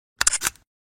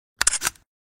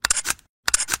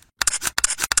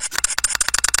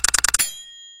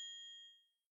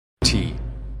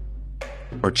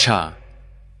or cha.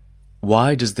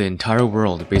 Why does the entire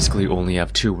world basically only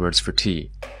have two words for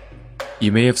tea?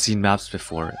 You may have seen maps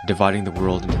before, dividing the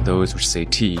world into those which say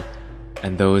tea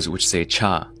and those which say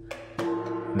cha.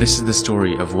 This is the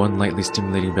story of one lightly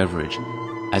stimulating beverage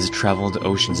as it traveled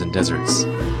oceans and deserts,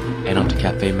 and onto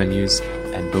cafe menus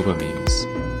and boba memes.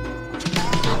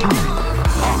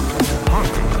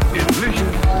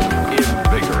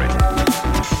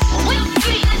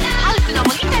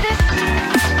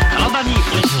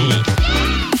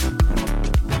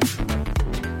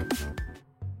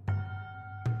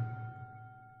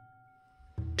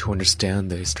 To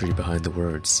understand the history behind the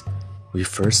words, we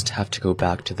first have to go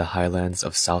back to the highlands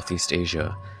of Southeast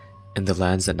Asia and the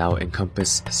lands that now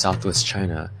encompass Southwest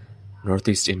China,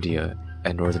 Northeast India,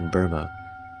 and Northern Burma,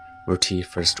 where tea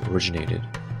first originated.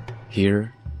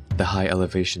 Here, the high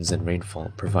elevations and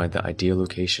rainfall provide the ideal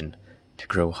location to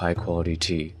grow high-quality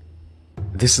tea.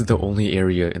 This is the only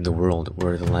area in the world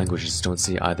where the languages don't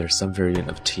say either some variant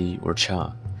of tea or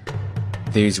cha.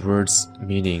 They use words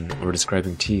meaning or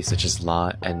describing tea such as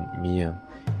la and miam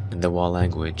in the Wa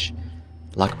language,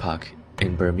 lakpak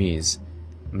in Burmese,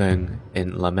 meng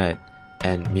in Lamet,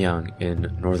 and miang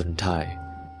in Northern Thai.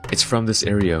 It's from this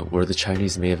area where the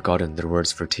Chinese may have gotten their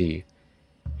words for tea.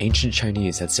 Ancient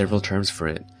Chinese had several terms for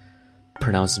it,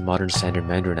 pronounced in modern standard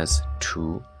Mandarin as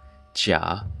tu,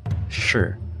 jia,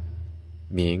 shi,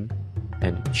 ming,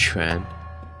 and quan.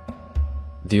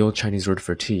 The old Chinese word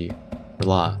for tea,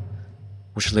 la,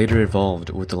 which later evolved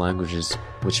with the languages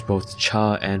which both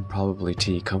cha and probably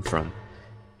tea come from,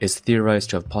 is theorized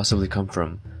to have possibly come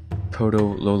from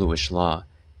Proto-Loloish la,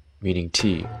 meaning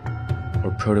tea,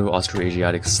 or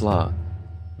Proto-Austroasiatic sla,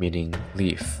 meaning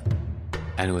leaf.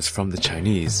 And it was from the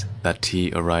Chinese that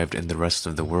tea arrived in the rest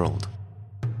of the world.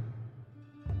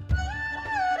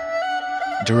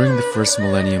 During the first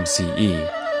millennium CE,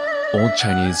 Old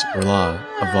Chinese or la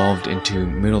evolved into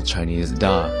Middle Chinese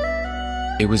da.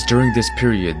 It was during this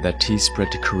period that tea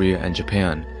spread to Korea and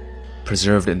Japan,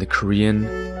 preserved in the Korean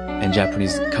and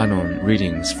Japanese Kannon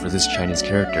readings for this Chinese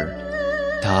character,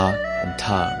 ta and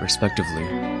ta respectively,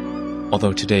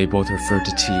 although today both refer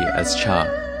to tea as cha.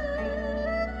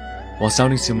 While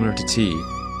sounding similar to tea,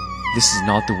 this is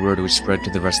not the word which spread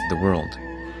to the rest of the world.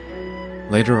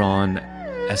 Later on,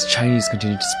 as Chinese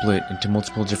continued to split into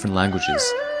multiple different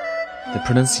languages, the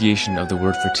pronunciation of the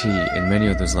word for tea in many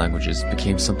of those languages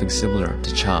became something similar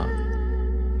to cha.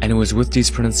 And it was with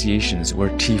these pronunciations where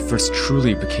tea first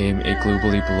truly became a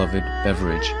globally beloved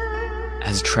beverage,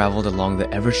 as it traveled along the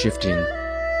ever-shifting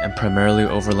and primarily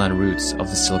overland routes of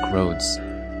the Silk Roads.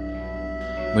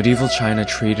 Medieval China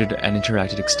traded and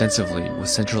interacted extensively with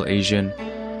Central Asian,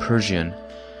 Persian,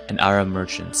 and Arab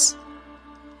merchants.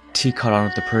 Tea caught on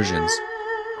with the Persians,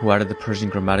 who added the Persian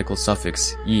grammatical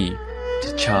suffix yi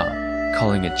to cha,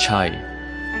 calling it chai.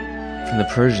 From the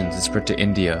Persians it spread to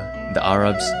India, the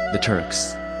Arabs, the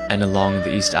Turks, and along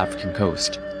the East African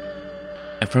coast.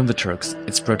 And from the Turks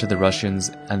it spread to the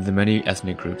Russians and the many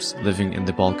ethnic groups living in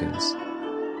the Balkans.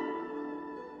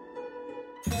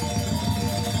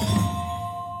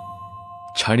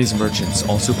 Chinese merchants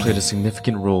also played a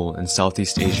significant role in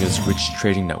Southeast Asia's rich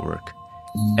trading network,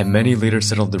 and many later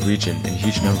settled the region in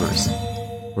huge numbers,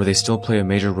 where they still play a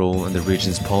major role in the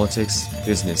region's politics,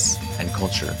 business, and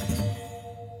culture.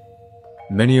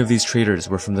 Many of these traders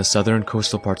were from the southern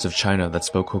coastal parts of China that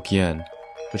spoke Hokkien,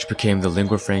 which became the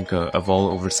lingua franca of all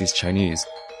overseas Chinese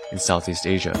in Southeast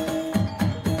Asia.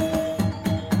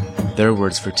 Their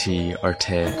words for tea are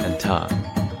te and ta.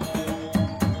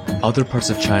 Other parts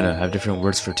of China have different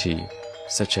words for tea,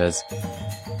 such as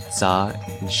za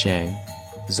in Shang,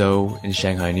 zhou in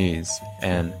Shanghainese,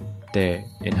 and de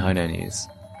in Hainanese.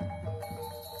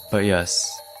 But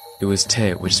yes, it was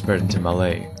te which spread into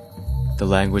Malay, the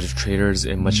language of traders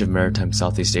in much of maritime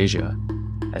Southeast Asia,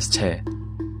 as te.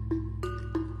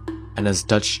 And as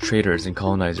Dutch traders and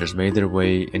colonizers made their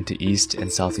way into East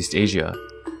and Southeast Asia,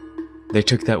 they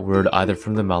took that word either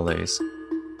from the Malays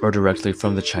or directly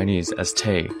from the Chinese as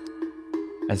te,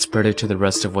 and spread it to the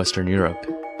rest of Western Europe,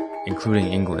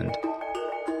 including England,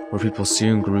 where people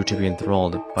soon grew to be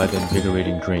enthralled by the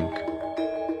invigorating drink.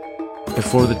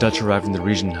 Before the Dutch arrived in the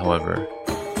region, however,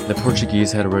 the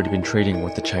Portuguese had already been trading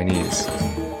with the Chinese.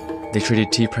 They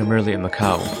traded tea primarily in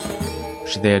Macau,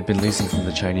 which they had been leasing from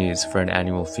the Chinese for an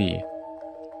annual fee.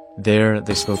 There,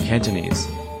 they spoke Cantonese,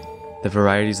 the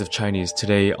varieties of Chinese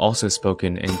today also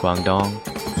spoken in Guangdong,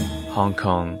 Hong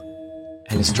Kong,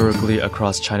 and historically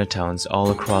across Chinatowns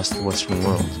all across the Western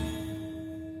world.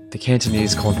 The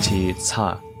Cantonese called tea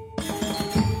cha,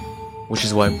 which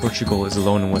is why Portugal is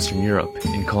alone in Western Europe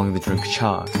in calling the drink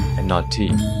cha and not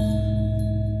tea.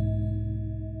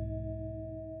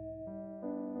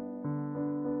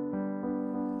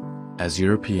 as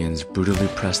Europeans brutally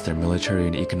pressed their military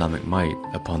and economic might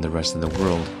upon the rest of the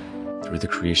world through the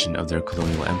creation of their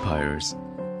colonial empires,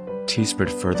 tea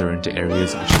spread further into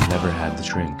areas which had never had the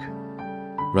drink.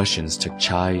 Russians took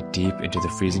chai deep into the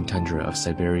freezing tundra of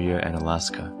Siberia and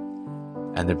Alaska,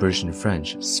 and the British and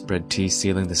French spread tea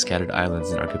sailing the scattered islands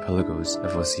and archipelagos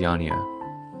of Oceania.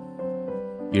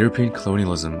 European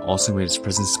colonialism also made its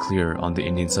presence clear on the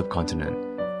Indian subcontinent.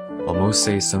 While most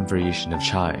say some variation of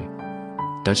chai,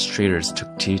 Dutch traders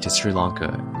took tea to Sri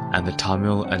Lanka and the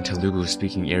Tamil and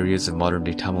Telugu-speaking areas of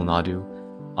modern-day Tamil Nadu,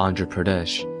 Andhra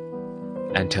Pradesh,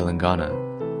 and Telangana.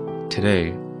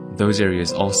 Today, those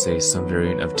areas all say some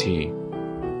variant of tea.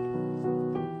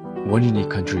 One unique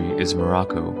country is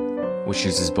Morocco, which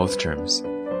uses both terms.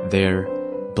 There,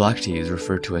 black tea is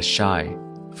referred to as shai,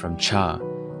 from cha,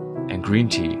 and green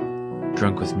tea,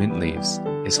 drunk with mint leaves,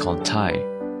 is called thai,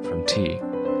 from tea.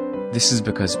 This is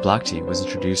because black tea was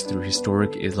introduced through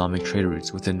historic Islamic trade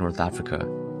routes within North Africa,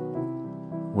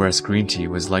 whereas green tea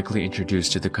was likely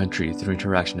introduced to the country through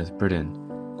interaction with Britain,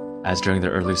 as during the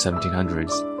early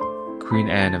 1700s, Queen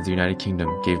Anne of the United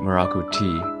Kingdom gave Morocco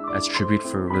tea as tribute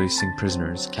for releasing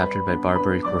prisoners captured by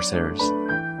Barbary corsairs.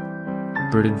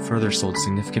 Britain further sold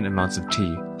significant amounts of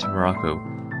tea to Morocco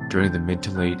during the mid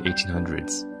to late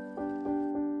 1800s.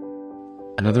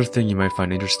 Another thing you might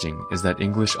find interesting is that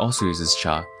English also uses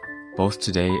cha, both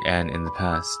today and in the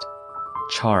past.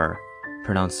 Char,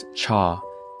 pronounced cha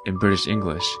in British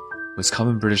English, was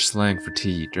common British slang for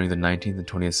tea during the 19th and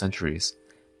 20th centuries,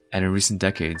 and in recent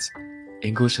decades,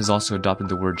 English has also adopted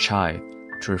the word chai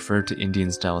to refer to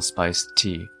Indian-style spiced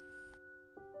tea.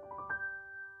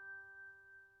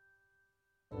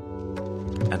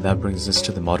 And that brings us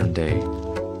to the modern day,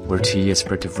 where tea has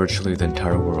spread to virtually the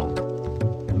entire world.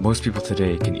 Most people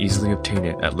today can easily obtain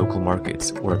it at local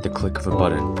markets or at the click of a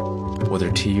button,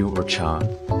 whether tea or cha,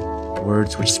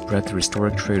 words which spread through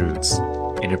historic trade routes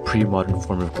in a pre-modern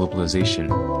form of globalization.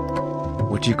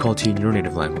 What do you call tea in your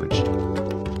native language?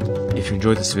 If you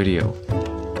enjoyed this video,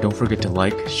 don't forget to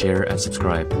like, share, and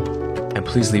subscribe, and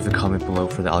please leave a comment below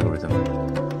for the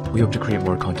algorithm. We hope to create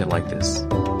more content like this.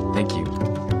 Thank you.